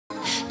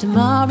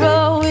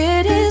Tomorrow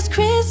it is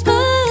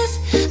Christmas,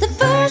 the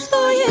first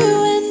for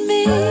you and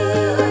me.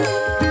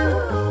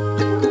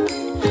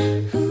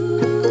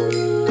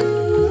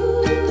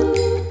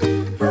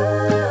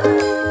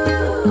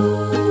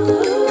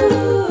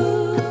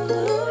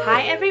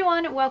 Hi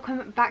everyone,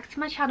 welcome back to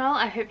my channel.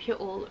 I hope you're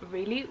all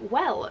really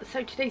well.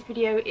 So today's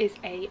video is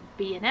a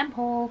B&M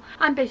haul.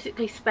 I'm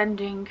basically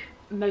spending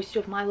most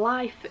of my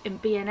life in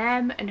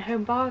B&M and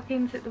Home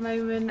Bargains at the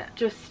moment.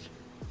 Just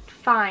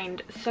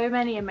find so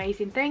many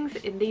amazing things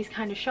in these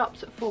kind of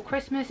shops for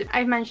Christmas.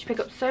 I've managed to pick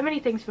up so many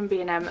things from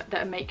B&M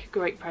that make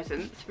great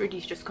presents.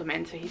 Rudy's just come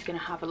in, so he's going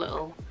to have a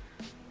little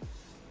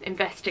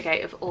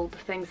investigate of all the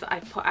things that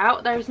I've put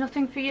out. There is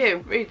nothing for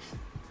you. Rudes,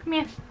 come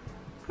here,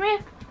 come here.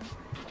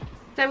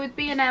 So with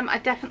B&M, I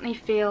definitely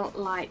feel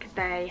like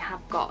they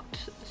have got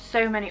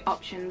so many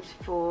options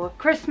for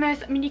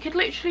Christmas. I mean, you could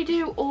literally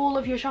do all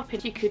of your shopping.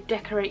 You could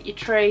decorate your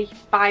tree,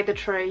 buy the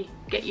tree,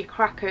 get your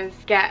crackers,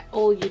 get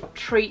all your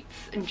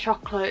treats and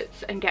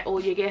chocolates, and get all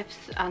your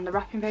gifts and the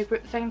wrapping paper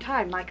at the same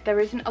time. Like,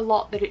 there isn't a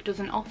lot that it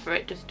doesn't offer.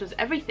 It just does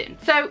everything.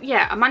 So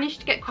yeah, I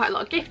managed to get quite a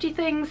lot of gifty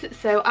things,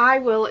 so I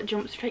will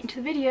jump straight into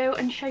the video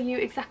and show you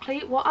exactly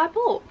what I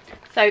bought.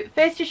 So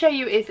first to show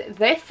you is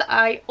this.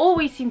 I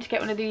always seem to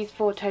get one of these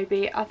for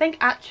Toby. I think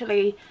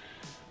actually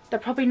they're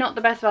probably not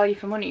the best value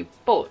for money,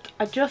 but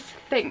I just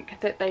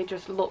think that they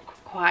just look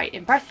quite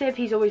impressive.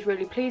 He's always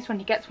really pleased when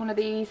he gets one of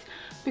these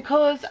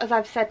because, as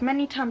I've said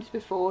many times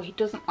before, he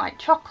doesn't like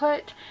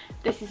chocolate.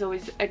 This is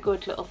always a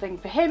good little thing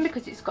for him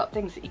because it's got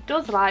things that he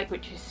does like,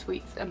 which is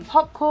sweets and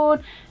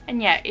popcorn.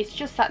 And yeah, it's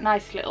just that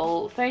nice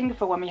little thing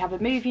for when we have a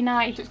movie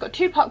night. So it's got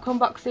 2 popcorn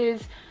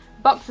boxes,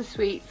 box of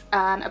sweets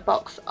and a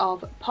box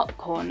of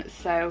popcorn,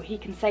 so he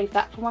can save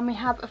that for when we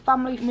have a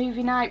family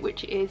movie night,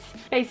 which is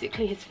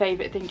basically his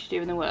favourite thing to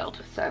do in the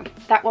world. So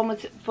that one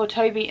was for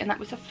Toby and that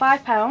was a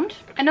 £5.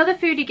 Another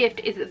foodie gift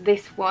is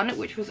this one,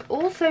 which was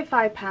also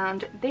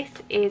 £5. This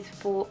is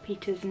for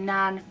Peter's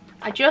nan.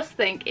 I just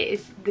think it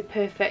is the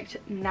perfect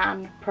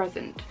nan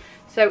present.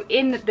 So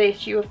in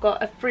this you have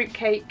got a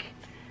fruitcake,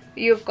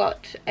 you've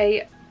got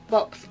a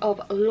box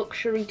of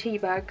luxury tea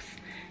bags,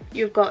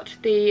 you've got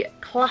the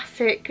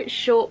classic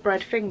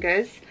shortbread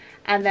fingers,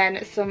 and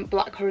then some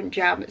blackcurrant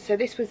jam. So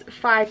this was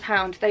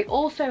 £5. They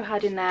also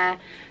had in there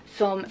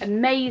some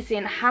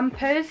amazing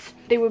hampers.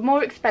 They were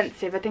more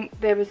expensive. I think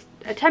there was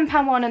a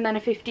 £10 one and then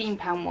a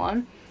 £15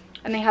 one,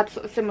 and they had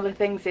sort of similar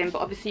things in,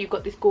 but obviously you've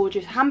got this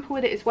gorgeous hamper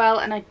with it as well.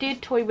 And I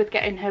did toy with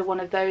getting her one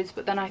of those,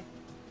 but then I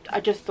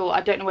just thought,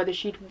 I don't know whether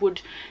she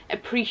would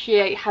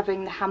appreciate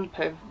having the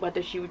hamper,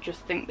 whether she would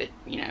just think that,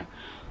 you know,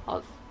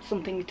 oh,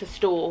 something to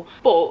store.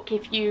 But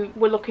if you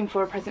were looking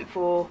for a present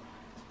for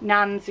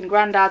nans and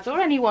granddads,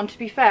 or anyone, to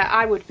be fair,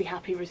 I would be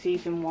happy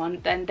receiving one.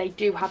 Then they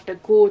do have the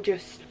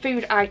gorgeous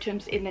food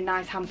items in the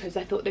nice hampers.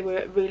 I thought they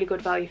were really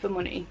good value for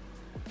money,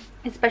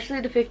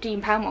 especially the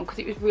 £15 one because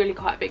it was really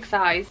quite a big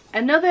size.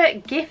 Another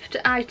gift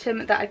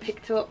item that I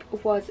picked up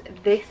was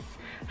this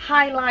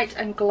Highlight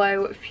and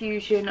Glow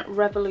Fusion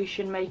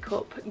Revolution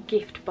Makeup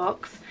gift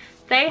box.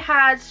 They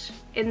had,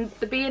 in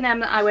the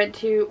B&M that I went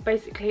to,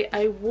 basically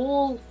a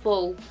wall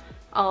full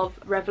of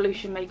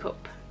Revolution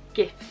makeup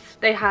gifts.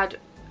 They had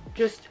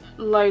just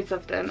loads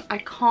of them. I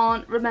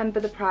can't remember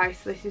the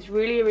price. This is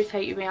really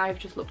irritating me. I've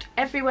just looked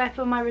everywhere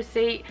for my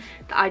receipt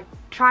that I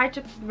tried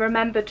to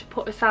remember to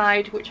put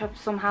aside, which I've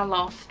somehow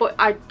lost, but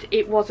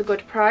it was a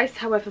good price,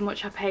 however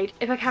much I paid.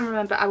 If I can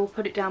remember, I will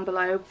put it down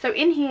below. So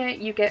in here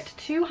you get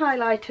 2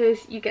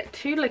 highlighters, you get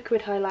 2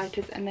 liquid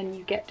highlighters, and then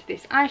you get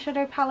this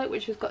eyeshadow palette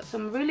which has got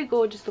some really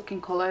gorgeous looking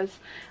colours.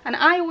 And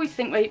I always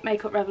think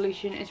Makeup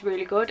Revolution is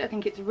really good. I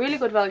think it's really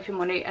good value for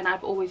money, and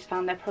I've always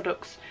found their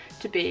products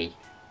to be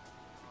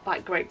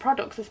like great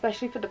products,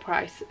 especially for the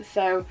price.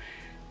 So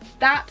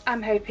that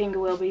I'm hoping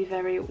will be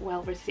very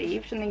well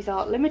received. And these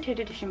are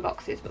limited edition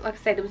boxes, but like I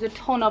say, there was a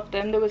ton of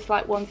them. There was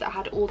like ones that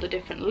had all the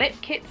different lip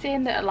kits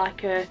in that are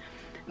like a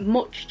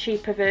much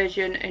cheaper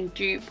version and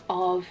dupe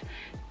of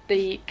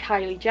the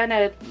Kylie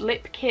Jenner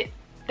lip kit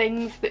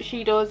things that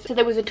she does. So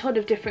there was a ton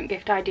of different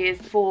gift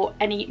ideas for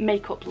any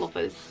makeup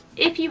lovers.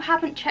 If you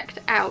haven't checked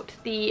out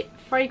the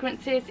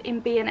fragrances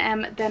in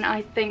B&M, then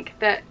I think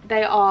that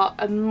they are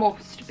a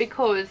must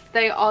because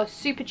they are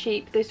super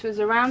cheap. This was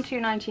around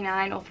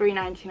 £2.99 or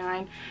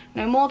 £3.99,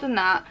 no more than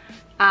that.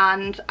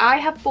 And I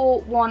have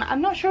bought one,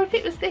 I'm not sure if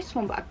it was this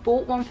one, but I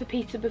bought one for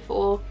Peter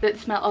before that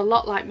smelled a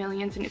lot like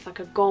Millions, and it's like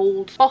a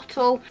gold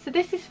bottle. So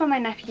this is for my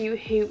nephew,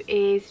 who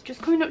is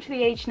just coming up to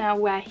the age now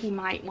where he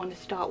might want to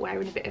start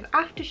wearing a bit of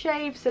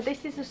aftershave. So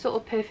this is a sort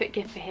of perfect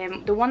gift for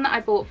him. The one that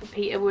I bought for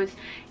Peter was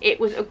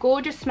a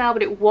gorgeous smell,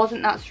 but it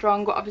wasn't that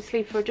strong. But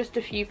obviously for just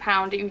a few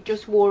pounds, he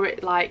just wore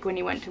it like when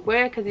he went to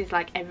work, because it's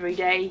like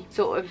everyday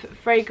sort of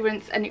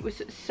fragrance, and it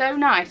was so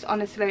nice.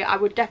 Honestly, I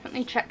would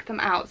definitely check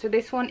them out. So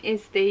this one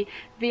is the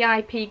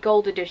VIP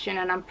Gold Edition,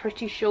 and I'm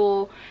pretty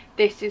sure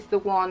this is the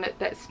one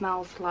that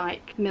smells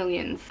like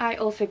millions. I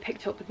also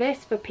picked up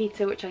this for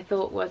Peter, which I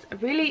thought was a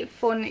really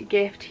fun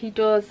gift. He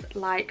does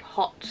like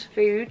hot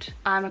food.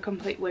 I'm a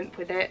complete wimp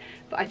with it,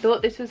 but I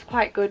thought this was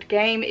quite a good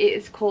game. It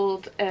is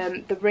called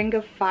the Ring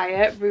of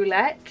Fire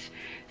Roulette.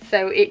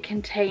 So it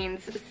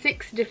contains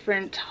 6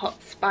 different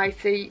hot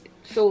spicy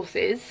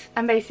sauces,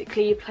 and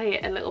basically you play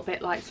it a little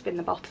bit like spin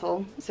the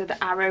bottle. So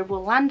the arrow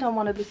will land on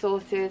one of the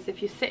sauces.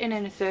 If you're sitting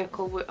in a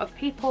circle of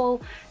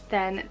people,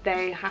 then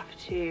they have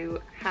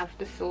to have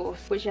the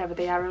sauce whichever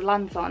the arrow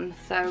lands on.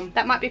 So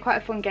that might be quite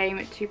a fun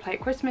game to play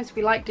at Christmas.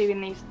 We like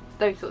doing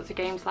those sorts of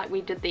games, like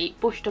we did the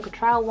bush duck a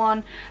trowel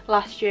one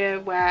last year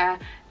where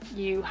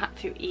you had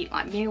to eat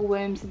like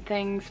mealworms and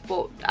things,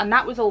 and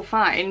that was all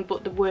fine,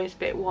 but the worst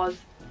bit was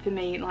for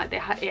me, like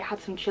it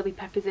had some chili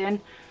peppers in.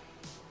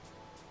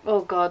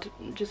 Oh god,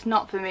 just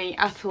not for me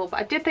at all.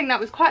 But I did think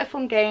that was quite a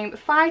fun game.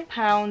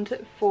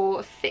 £5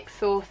 for 6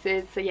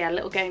 sauces. So yeah, a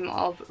little game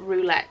of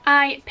roulette.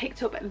 I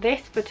picked up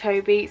this for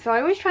Toby. So I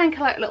always try and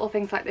collect little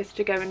things like this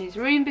to go in his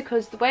room,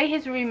 because the way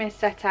his room is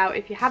set out,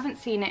 if you haven't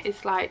seen it,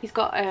 it's like he's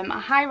got a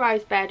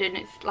high-rise bed, and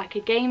it's like a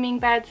gaming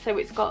bed. So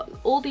it's got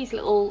all these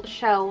little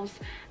shelves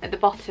at the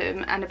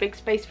bottom and a big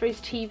space for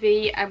his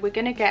TV, and we're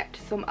gonna get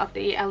some of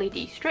the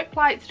LED strip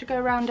lights to go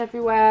around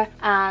everywhere,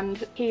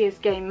 and he is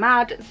game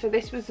mad. So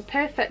this was a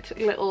perfect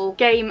little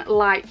game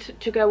light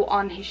to go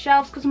on his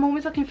shelves, because I'm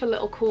always looking for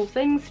little cool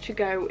things to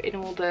go in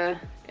all the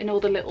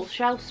little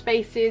shelf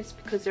spaces,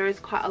 because there is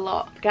quite a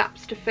lot of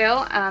gaps to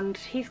fill, and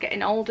he's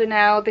getting older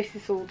now. This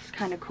is all just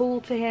kind of cool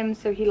to him,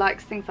 so he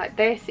likes things like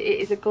this. It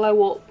is a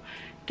glow up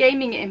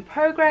gaming in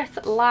progress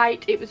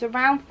light. It was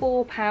around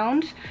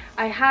 £4.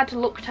 I had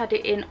looked at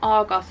it in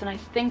Argos and I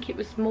think it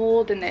was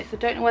more than this. I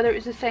don't know whether it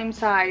was the same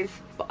size,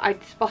 but I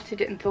spotted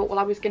it and thought, well,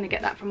 I was going to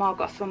get that from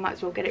Argos, so I might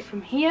as well get it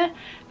from here.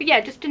 But yeah,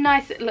 just a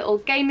nice little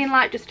gaming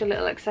light, just a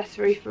little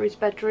accessory for his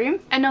bedroom.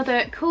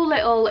 Another cool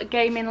little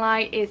gaming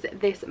light is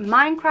this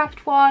Minecraft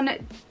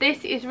one.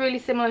 This is really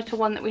similar to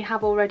one that we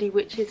have already,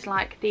 which is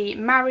like the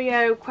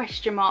Mario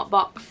question mark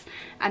box,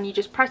 and you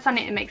just press on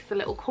it, it makes the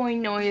little coin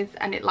noise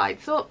and it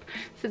lights up.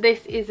 So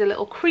this is a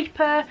little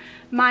creeper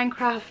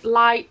Minecraft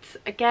light.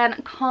 Again,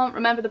 I can't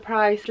remember the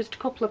price, just a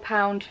couple of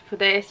pounds for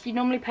this. You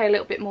normally pay a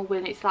little bit more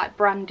when it's like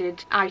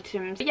branded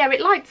items. But yeah, it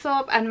lights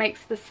up and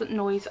makes the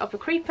noise of a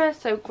creeper,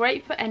 so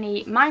great for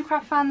any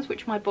Minecraft fans,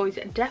 which my boys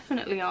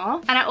definitely are.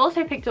 And I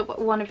also picked up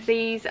one of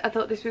these. I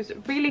thought this was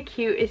really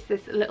cute. It's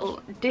this little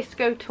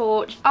disco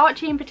torch.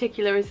 Archie in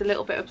particular is a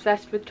little bit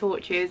obsessed with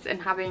torches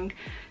and having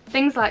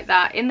things like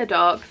that in the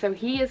dark, so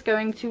he is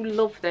going to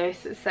love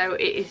this. So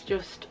it is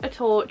just a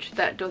torch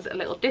that does a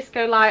little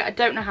disco light. I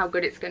don't know how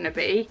good it's going to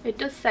be. It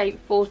does say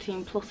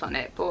 14 plus on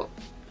it, but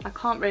I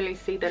can't really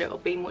see that it'll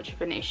be much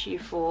of an issue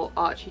for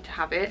Archie to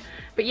have it.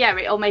 But yeah,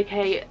 it'll make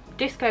a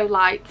disco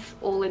lights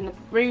all in the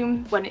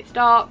room when it's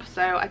dark,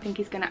 so I think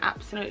he's going to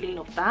absolutely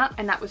love that.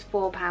 And that was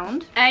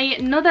 £4.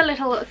 Another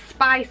little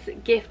spice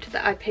gift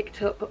that I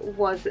picked up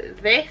was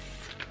this.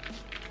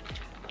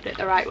 It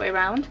the right way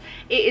around.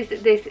 It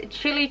is this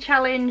chili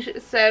challenge,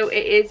 so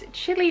it is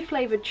chili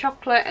flavored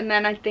chocolate, and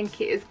then I think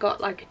it has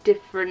got like a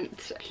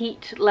different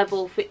heat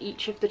level for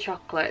each of the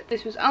chocolate.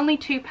 This was only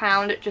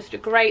 £2, just a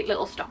great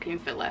little stocking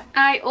filler.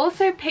 I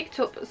also picked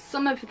up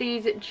some of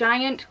these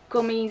giant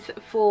gummies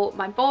for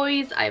my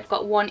boys. I've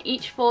got one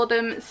each for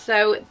them,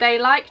 so they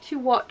like to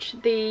watch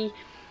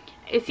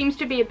it seems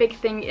to be a big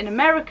thing in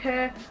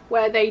America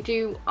where they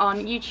do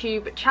on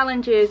YouTube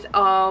challenges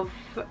of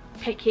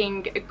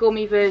picking a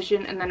gummy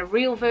version and then a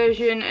real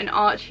version, and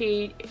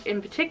Archie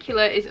in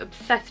particular is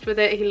obsessed with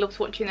it. He loves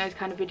watching those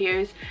kind of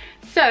videos.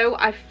 So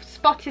I've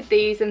spotted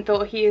these and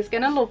thought he is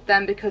gonna love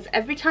them, because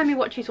every time he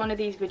watches one of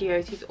these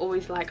videos he's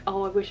always like,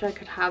 oh, I wish I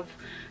could have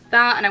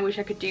that and I wish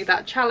I could do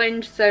that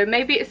challenge. So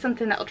maybe it's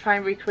something that I'll try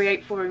and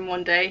recreate for him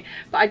one day.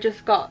 But I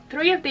just got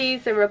 3 of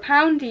these. They were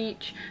 £1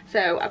 each,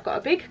 so I've got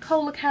a big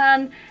cola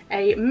can,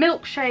 a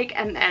milkshake,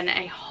 and then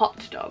a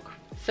hot dog.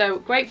 So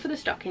great for the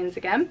stockings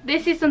again.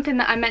 This is something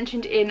that I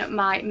mentioned in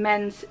my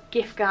men's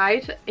gift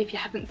guide. If you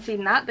haven't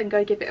seen that, then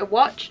go give it a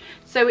watch.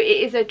 So it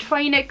is a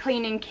trainer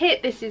cleaning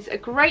kit. This is a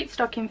great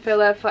stocking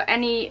filler for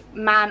any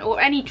man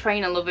or any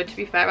trainer lover, to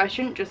be fair. I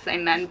shouldn't just say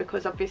men,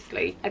 because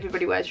obviously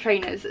everybody wears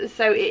trainers.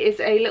 So it is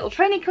a little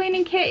trainer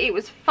cleaning kit. It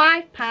was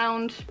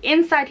 £5.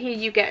 Inside here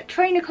you get a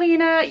trainer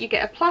cleaner, you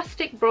get a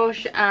plastic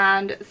brush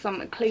and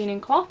some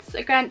cleaning cloths.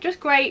 Again, just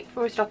great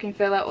for a stocking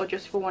filler or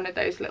just for one of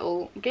those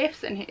little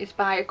gifts, and it is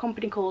by a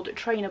company called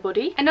Trainer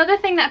Buddy. Another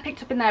thing that I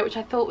picked up in there, which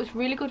I thought was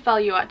really good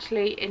value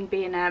actually in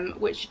B&M,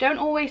 which you don't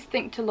always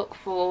think to look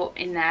for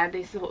in there,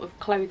 this sort of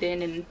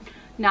clothing and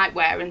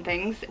nightwear and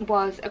things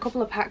was a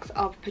couple of packs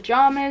of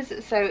pyjamas.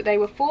 So they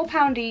were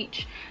 £4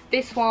 each.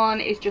 This one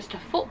is just a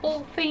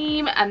football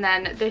theme, and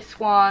then this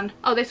one,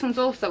 oh, this one's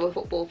also a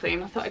football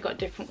theme. I thought I got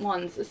different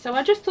ones, so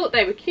I just thought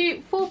they were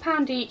cute.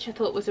 £4 each I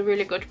thought was a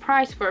really good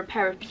price for a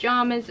pair of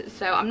pyjamas.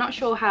 So I'm not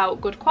sure how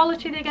good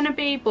quality they're going to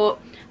be, but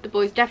the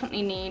boys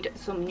definitely need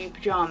some new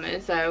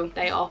pyjamas, so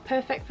they are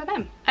perfect for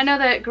them.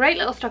 Another great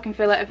little stocking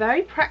filler, a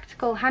very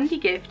practical handy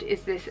gift,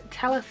 is this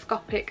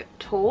telescopic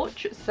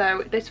torch.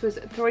 So this was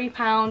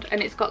 £3,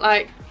 and it's got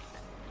like,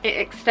 it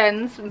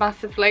extends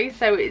massively,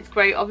 so it's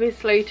great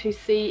obviously to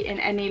see in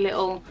any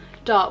little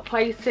dark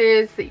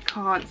places that you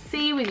can't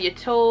see with your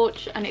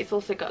torch, and it's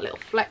also got a little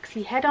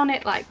flexy head on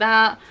it like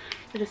that.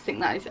 I just think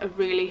that is a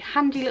really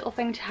handy little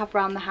thing to have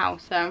around the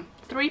house. So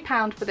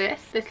 £3 for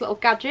this little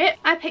gadget.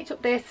 I picked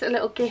up this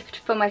little gift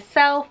for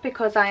myself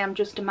because I am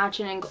just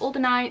imagining all the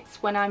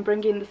nights when I'm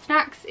bringing the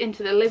snacks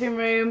into the living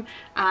room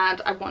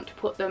and I want to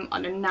put them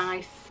on a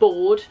nice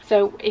board.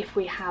 So if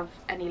we have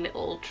any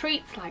little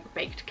treats like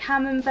baked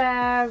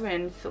camembert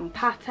and some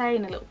pate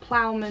and a little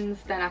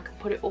ploughman's, then I can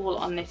put it all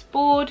on this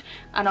board.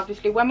 And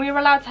obviously when we're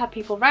allowed to have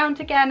people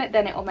round again,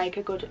 then it will make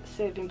a good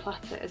serving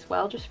platter as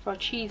well, just for a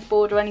cheese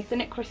board or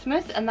anything at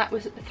Christmas. And that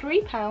was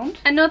 £3.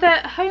 Another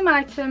home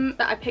item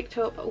that I picked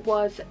up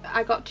was,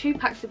 I got 2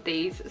 packs of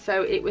these.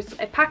 So it was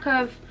a pack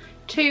of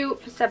 2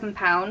 for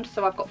 £7,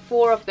 so I've got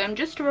 4 of them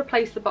just to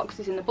replace the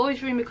boxes in the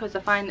boys' room because I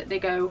find that they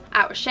go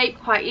out of shape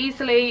quite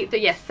easily. So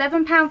yes,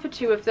 £7 for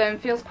 2 of them,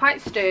 feels quite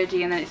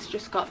sturdy, and then it's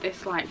just got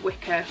this like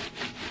wicker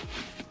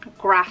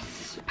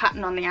grass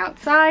pattern on the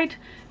outside.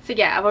 So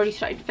yeah, I've already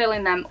started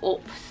filling them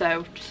up,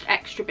 so just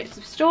extra bits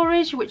of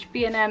storage, which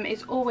B&M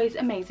is always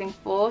amazing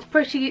for.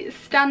 Pretty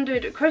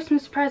standard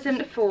Christmas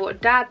present for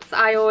dads,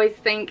 I always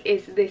think,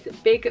 is this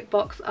big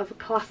box of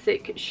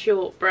classic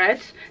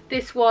shortbread.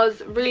 This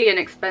was really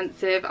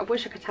inexpensive. I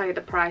wish I could tell you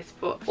the price,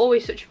 but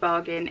always such a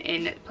bargain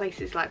in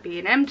places like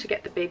B&M to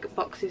get the big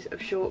boxes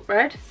of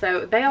shortbread.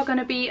 So they are going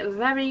to be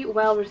very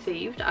well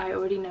received, I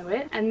already know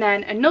it. And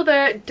then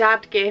another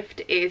dad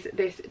gift is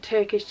this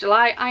Turkish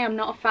Delight. I am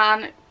not a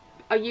fan.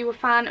 Are you a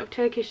fan of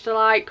Turkish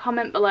Delight?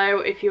 Comment below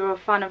if you're a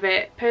fan of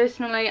it.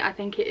 Personally, I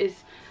think it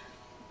is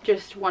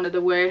just one of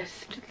the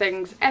worst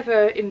things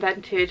ever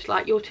invented.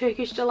 Like, your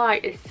Turkish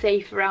Delight is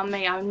safe around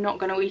me. I'm not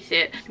going to eat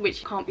it,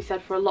 which can't be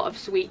said for a lot of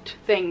sweet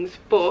things,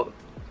 but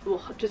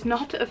just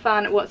not a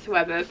fan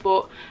whatsoever.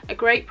 But a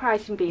great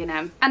price in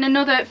B&M. And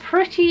another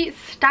pretty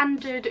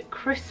standard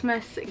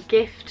Christmas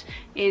gift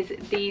is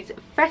these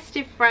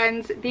festive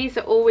friends. These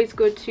are always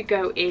good to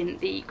go in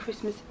the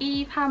Christmas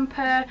Eve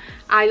hamper.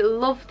 I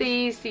love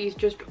these. These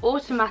just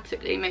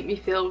automatically make me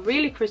feel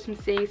really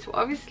Christmassy, so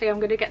obviously I'm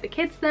going to get the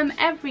kids them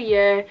every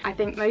year. I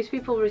think most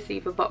people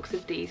receive a box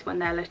of these when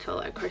they're little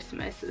at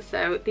Christmas,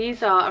 so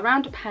these are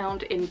around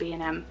 £1 in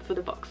B&M for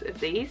the box of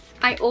these.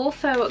 I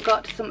also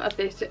got some of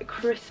this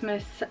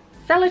Christmas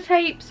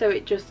sellotape, so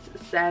it just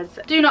says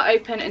do not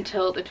open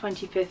until the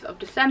 25th of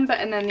December,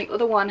 and then the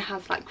other one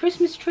has like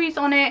Christmas trees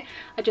on it.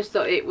 I just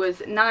thought it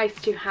was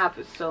nice to have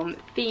some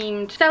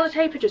themed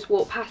sellotape. I just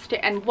walked past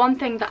it, and one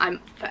thing that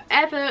I'm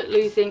forever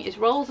losing is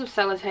rolls of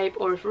sellotape,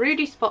 or if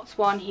Rudy spots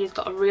one, he's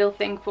got a real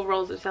thing for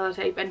rolls of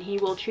sellotape and he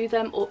will chew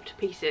them up to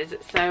pieces.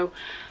 So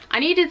I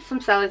needed some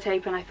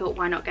sellotape, and I thought,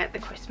 why not get the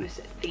Christmas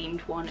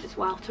themed one as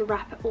well to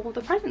wrap all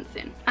the presents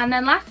in. And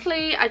then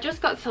lastly, I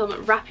just got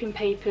some wrapping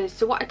papers.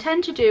 So what I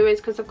tend to do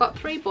is, because I've got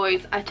 3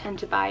 boys, I tend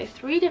to buy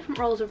 3 different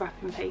rolls of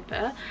wrapping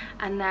paper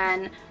and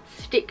then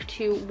stick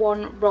to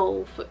 1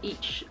 roll for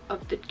each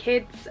of the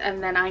kids,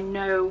 and then I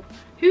know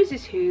whose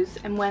is whose,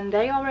 and when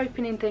they are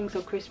opening things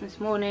on Christmas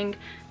morning,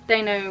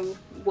 they know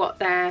what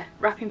their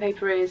wrapping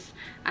paper is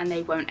and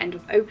they won't end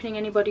up opening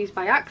anybody's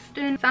by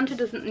accident. Santa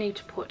doesn't need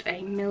to put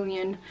a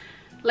million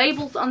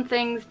labels on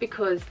things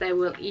because they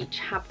will each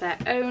have their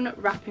own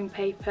wrapping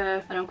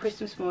paper, and on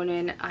Christmas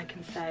morning I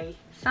can say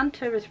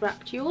Santa has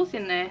wrapped yours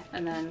in there,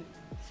 and then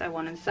so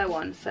on and so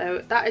on.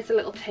 So that is a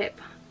little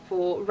tip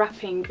for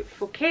wrapping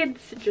for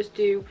kids. Just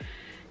do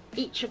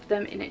each of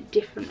them in a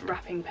different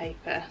wrapping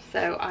paper.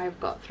 So I've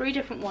got 3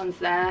 different ones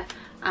there,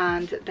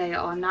 and they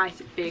are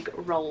nice big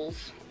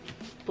rolls,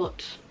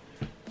 but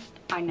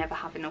I never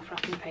have enough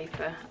wrapping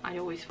paper. I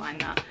always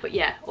find that. But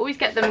yeah, always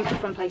get them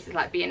from places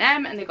like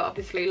B&M, and they've got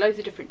obviously loads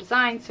of different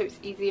designs, so it's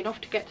easy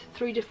enough to get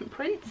 3 different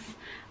prints.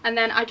 And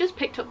then I just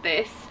picked up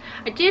this.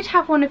 I did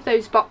have one of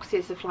those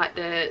boxes of like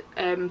the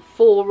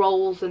 4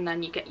 rolls, and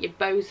then you get your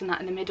bows and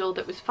that in the middle,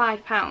 that was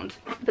 £5.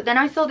 But then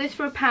I saw this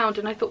for £1,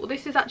 and I thought, well,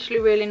 this is actually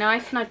really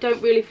nice, and I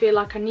don't really feel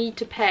like I need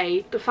to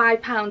pay the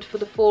 £5 for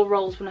the 4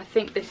 rolls when I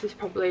think this is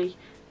probably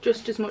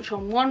just as much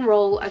on one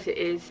roll as it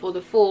is for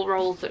the full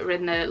rolls that are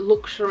in the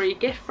luxury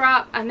gift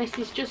wrap. And this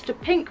is just a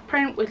pink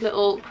print with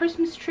little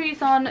Christmas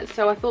trees on,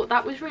 so I thought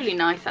that was really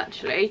nice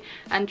actually.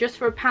 And just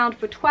for £1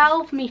 for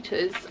 12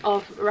 meters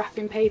of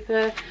wrapping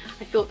paper,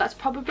 I thought that's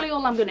probably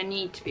all I'm going to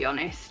need, to be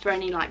honest, for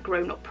any like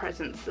grown-up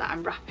presents that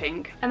I'm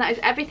wrapping. And that is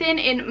everything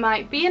in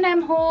my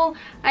B&M haul.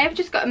 I have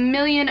just got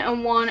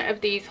 1,000,001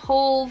 of these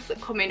hauls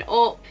coming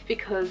up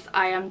because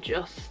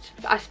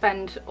I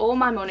spend all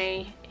my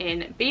money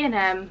in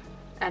B&M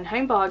and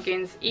Home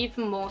Bargains,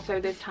 even more so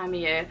this time of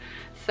year.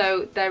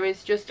 So there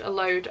is just a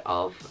load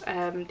of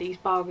these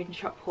bargain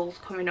shop hauls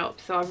coming up,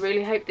 so I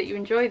really hope that you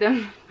enjoy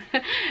them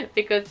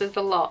because there's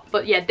a lot.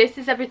 But yeah, this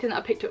is everything that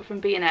I picked up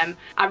from B&M.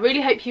 I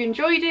really hope you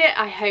enjoyed it.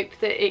 I hope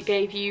that it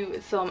gave you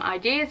some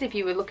ideas if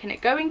you were looking at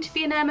going to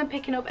B&M and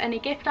picking up any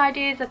gift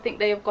ideas. I think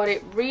they have got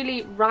it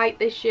really right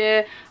this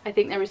year. I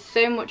think there is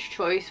so much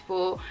choice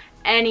for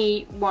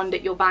anyone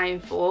that you're buying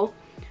for.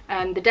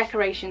 And the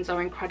decorations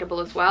are incredible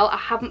as well. I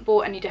haven't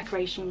bought any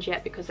decorations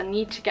yet because I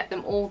need to get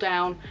them all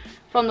down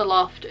from the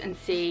loft and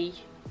see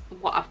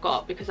what I've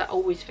got, because I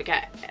always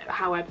forget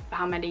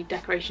how many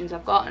decorations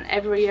I've got, and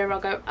every year I'll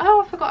go,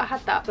 oh, I forgot I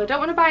had that. So I don't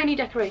want to buy any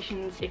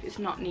decorations if it's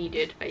not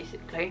needed,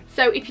 basically.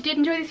 So if you did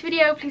enjoy this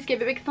video, please give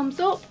it a big thumbs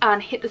up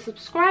and hit the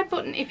subscribe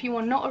button if you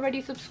are not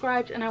already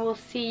subscribed, and I will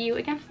see you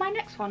again for my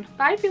next one.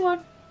 Bye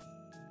everyone.